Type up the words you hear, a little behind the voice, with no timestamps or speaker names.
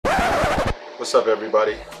What's up,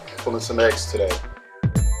 everybody? Pulling some eggs today.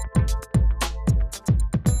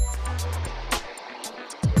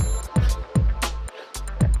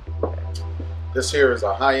 This here is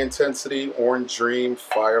a high intensity Orange Dream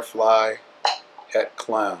Firefly Het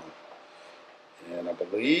Clown. And I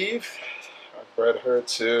believe I bred her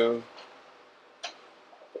to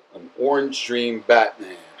an Orange Dream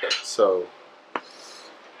Batman. So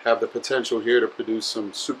have the potential here to produce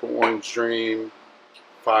some Super Orange Dream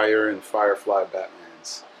Fire and Firefly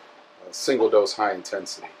Batmans. Single dose high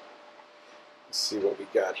intensity. Let's see what we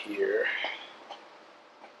got here.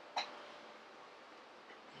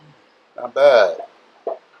 Not bad.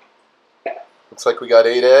 Looks like we got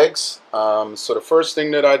 8 eggs. So the first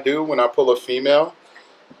thing that I do when I pull a female,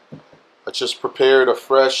 I just prepared a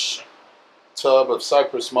fresh tub of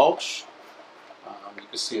cypress mulch. You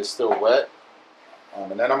can see it's still wet.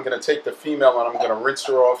 And then I'm going to take the female and I'm going to rinse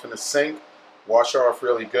her off in the sink, wash her off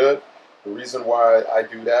really good. The reason why I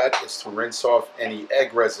do that is to rinse off any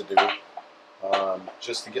egg residue,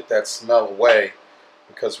 just to get that smell away,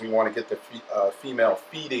 because we want to get the female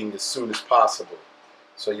feeding as soon as possible.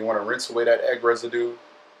 So you want to rinse away that egg residue.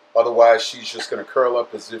 Otherwise, she's just going to curl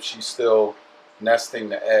up as if she's still nesting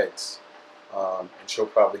the eggs. And she'll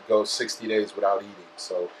probably go 60 days without eating.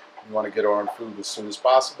 So you want to get her on food as soon as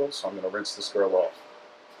possible. So I'm going to rinse this girl off.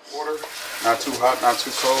 Water, not too hot, not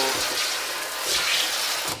too cold.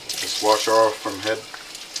 Just wash her off from head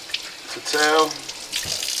to tail.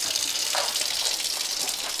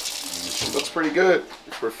 And she looks pretty good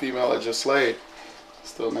for a female that just laid.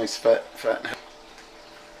 Still nice fat.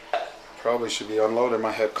 Probably should be unloading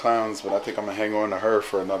my Het Clowns, but I think I'm going to hang on to her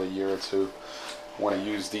for another year or two. I want to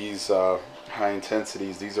use these high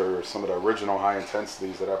intensities. These are some of the original high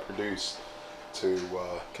intensities that I produced to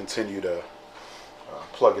continue to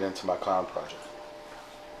plug it into my clown project.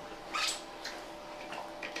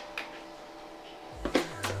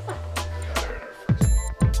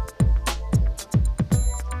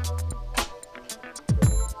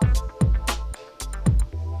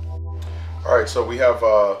 Alright, so we have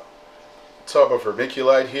a tub of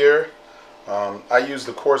vermiculite here. I use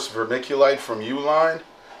the coarse vermiculite from Uline.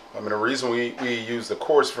 And the reason we use the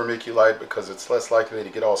coarse vermiculite because it's less likely to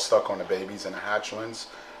get all stuck on the babies and the hatchlings.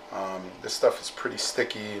 This stuff is pretty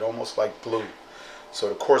sticky, almost like glue. So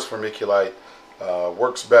the coarse vermiculite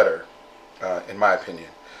works better, in my opinion.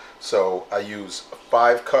 So I use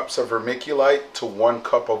 5 cups of vermiculite to 1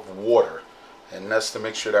 cup of water. And that's the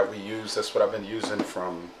mixture that we use. That's what I've been using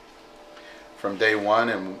from day one,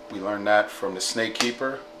 and we learned that from the Snake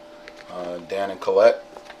Keeper, Dan and Colette.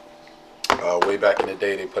 Way back in the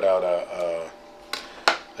day, they put out a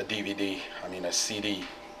CD,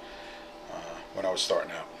 when I was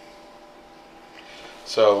starting out.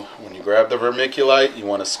 So when you grab the vermiculite, you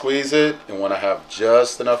want to squeeze it. You want to have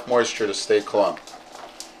just enough moisture to stay clumped.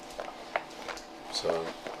 So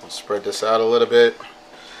we'll spread this out a little bit.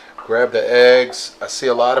 Grab the eggs. I see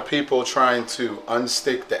a lot of people trying to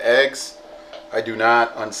unstick the eggs. I do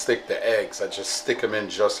not unstick the eggs. I just stick them in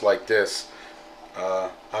just like this.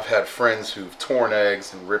 I've had friends who've torn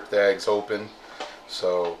eggs and ripped the eggs open.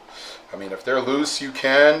 So, I mean, if they're loose, you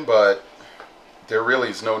can, but there really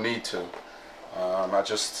is no need to. I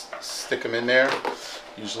just stick them in there.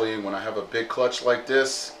 Usually when I have a big clutch like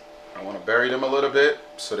this, I want to bury them a little bit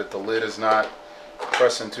so that the lid is not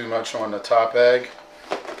pressing too much on the top egg.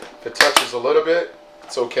 If it touches a little bit,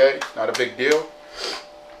 it's okay, not a big deal.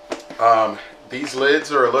 These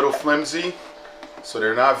lids are a little flimsy, so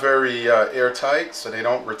they're not very airtight, so they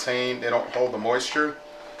don't hold the moisture.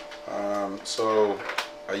 So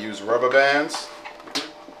I use rubber bands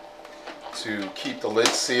to keep the lid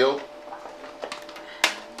sealed.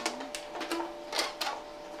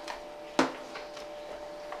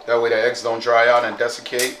 That way the eggs don't dry out and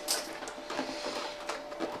desiccate.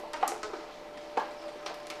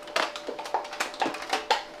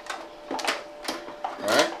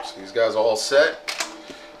 Alright, so these guys are all set.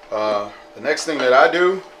 The next thing that I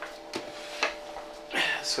do,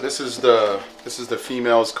 so this is the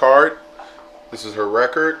female's card. This is her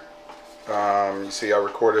record. You see I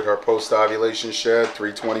recorded her post-ovulation shed,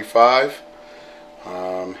 325.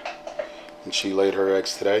 And she laid her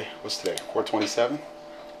eggs today. What's today? 427?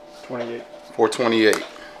 28. 428.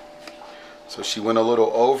 So she went a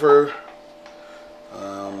little over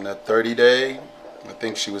that 30 day. I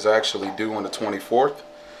think she was actually due on the 24th.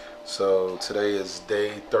 So today is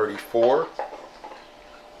day 34.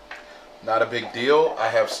 Not a big deal. I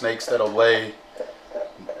have snakes that'll lay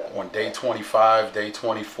on day 25, day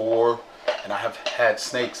 24, and I have had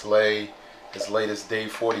snakes lay as late as day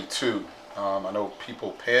 42. I know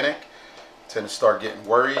people panic, tend to start getting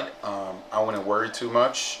worried. I wouldn't worry too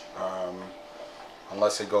much.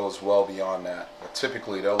 unless it goes well beyond that. But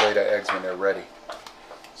typically they'll lay the eggs when they're ready.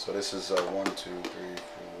 So this is a 1, 2, 3,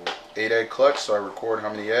 4, 8 egg clutch. So I record how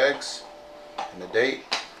many eggs and the date.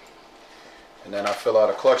 And then I fill out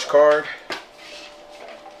a clutch card.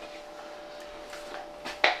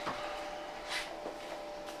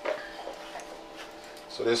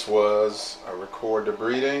 So this was, I record the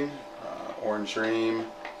breeding, Orange Dream,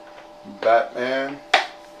 Batman,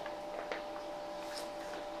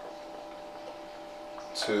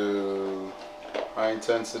 to high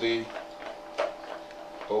intensity,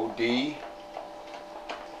 OD,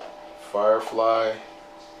 Firefly,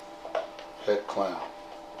 Het Clown.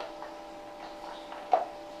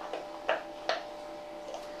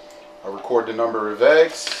 I record the number of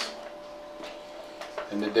eggs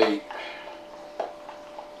and the date.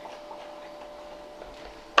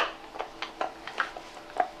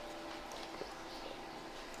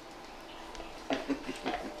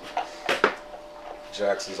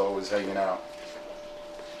 Jax is always hanging out.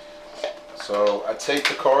 So I take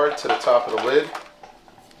the card to the top of the lid.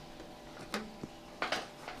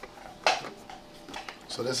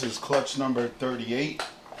 So this is clutch number 38.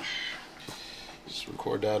 Just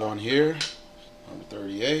record that on here. Number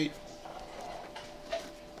 38.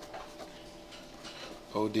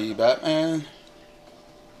 OD Batman.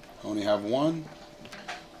 I only have one,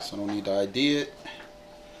 so I don't need to ID it.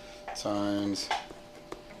 Times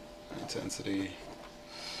intensity.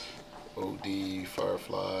 OD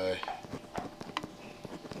Firefly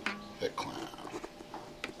Het Clown.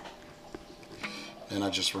 Then I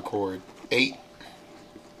just record 8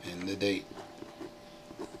 and the date.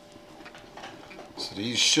 So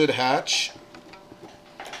these should hatch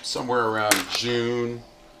somewhere around June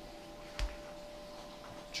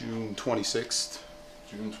 26th,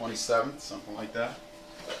 June 27th, something like that.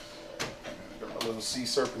 I got my little Sea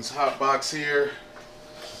Serpents hot box here.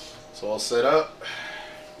 It's all set up.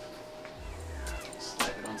 Slide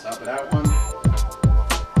it on top of that one.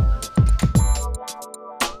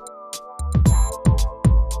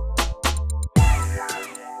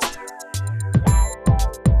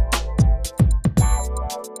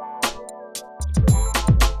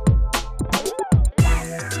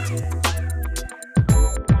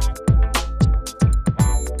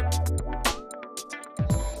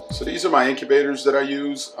 So these are my incubators that I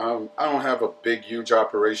use. I don't have a big, huge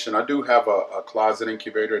operation. I do have a closet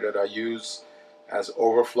incubator that I use as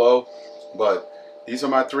overflow, but these are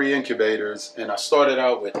my 3 incubators, and I started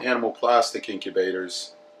out with animal plastic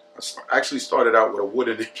incubators. I actually started out with a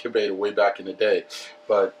wooden incubator way back in the day,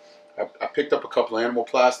 but I picked up a couple of animal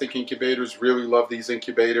plastic incubators. Really love these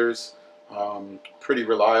incubators. Pretty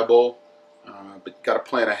reliable, but you got to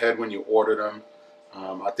plan ahead when you order them.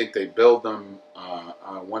 I think they build them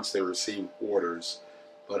once they receive orders,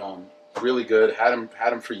 but really good. Had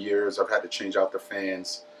them for years. I've had to change out the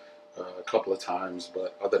fans a couple of times,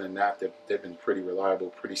 but other than that, they've been pretty reliable,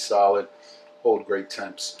 pretty solid, hold great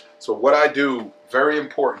temps. So what I do, very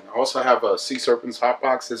important. I also have a Sea Serpents hot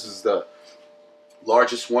box. This is the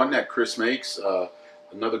largest one that Chris makes.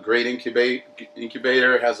 Another great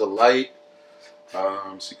incubator. It has a light,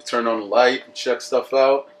 so you can turn on the light and check stuff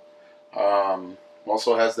out.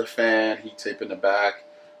 Also has the fan, heat tape in the back.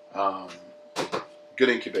 Good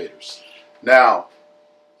incubators. Now,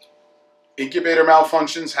 incubator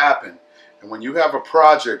malfunctions happen. And when you have a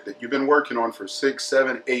project that you've been working on for 6,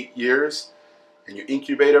 7, 8 years, and your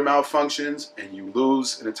incubator malfunctions, and you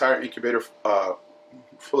lose an entire incubator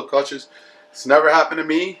full of clutches, it's never happened to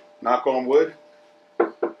me, knock on wood,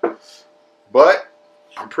 but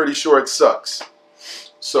I'm pretty sure it sucks.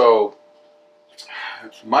 So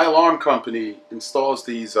my alarm company installs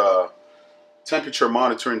these temperature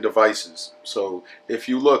monitoring devices. So if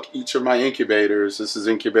you look, each of my incubators, this is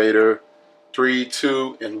incubator 3,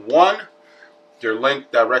 2, and 1. They're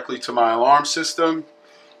linked directly to my alarm system.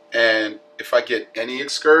 And if I get any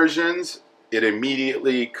excursions, it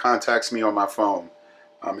immediately contacts me on my phone.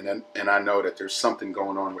 And I know that there's something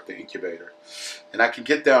going on with the incubator. And I can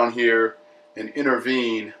get down here and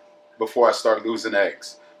intervene before I start losing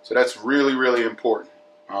eggs. So that's really, really important.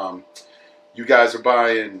 You guys are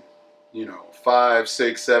buying, you know, $5,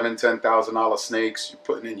 $6, $7, $10,000 snakes. You're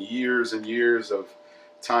putting in years and years of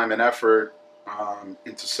time and effort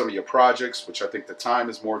into some of your projects, which I think the time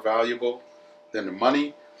is more valuable than the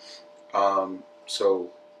money.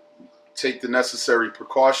 So take the necessary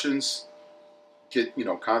precautions.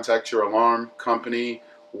 Contact your alarm company,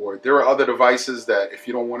 or there are other devices that, if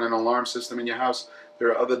you don't want an alarm system in your house, there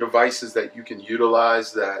are other devices that you can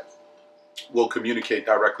utilize that will communicate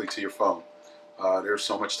directly to your phone. There's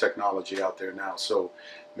so much technology out there now, so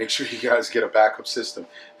make sure you guys get a backup system.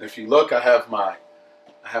 And if you look, I have my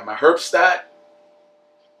herp stat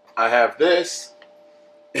I have this,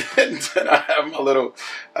 and then I have my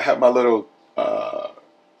little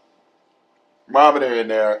thermometer in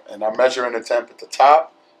there, and I'm measuring the temp at the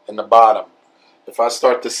top and the bottom. If I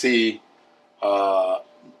start to see a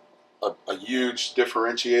huge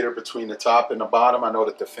differentiator between the top and the bottom, I know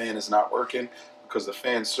that the fan is not working, because the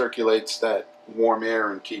fan circulates that warm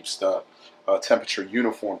air and keeps the temperature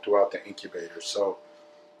uniform throughout the incubator. So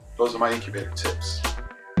those are my incubator tips.